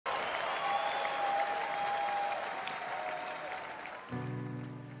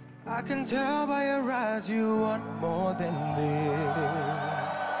I can tell by your eyes you want more than this.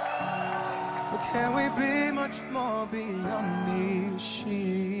 But can we be much more beyond these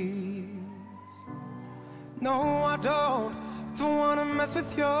sheets? No, I don't wanna mess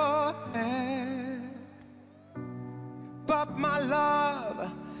with your head. But my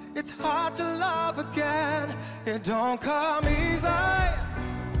love, it's hard to love again. It don't come easy,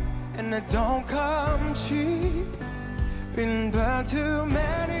 and it don't come cheap. Been burned too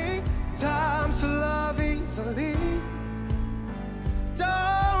many times to love easily.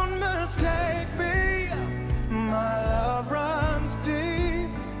 Don't mistake me, my love runs deep.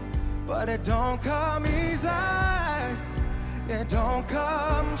 But it don't come easy, it don't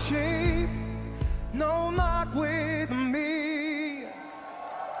come cheap. No, not with me.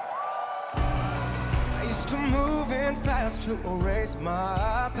 I used to move in fast to erase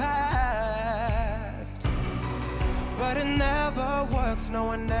my past, but it never works,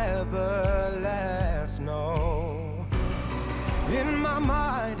 no, it never lasts, no. In my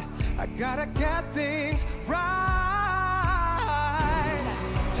mind, I gotta get things right.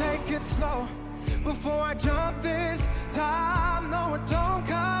 Take it slow before I jump this time. No, it don't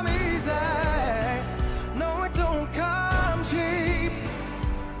come easy, no, it don't come cheap.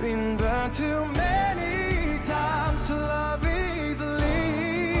 Been burned too many times to love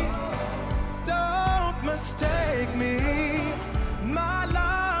easily. Don't mistake me, my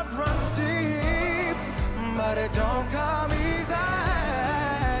love runs deep. But it don't come easy,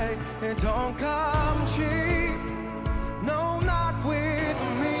 it don't come cheap. No, not with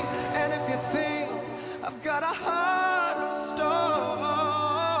me. And if you think I've got a heart of stone,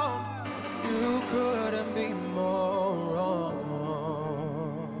 you couldn't be more wrong.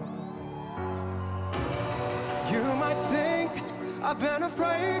 You might think I've been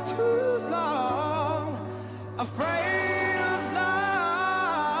afraid too long, afraid of love,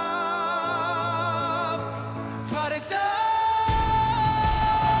 but it don't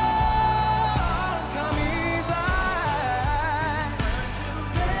come easy.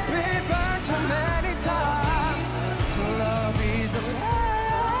 Been burned too many times to love easily.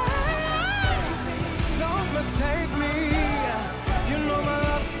 Don't mistake me, you know my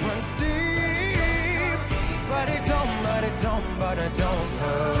love runs deep. But it don't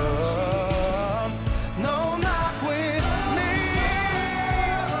come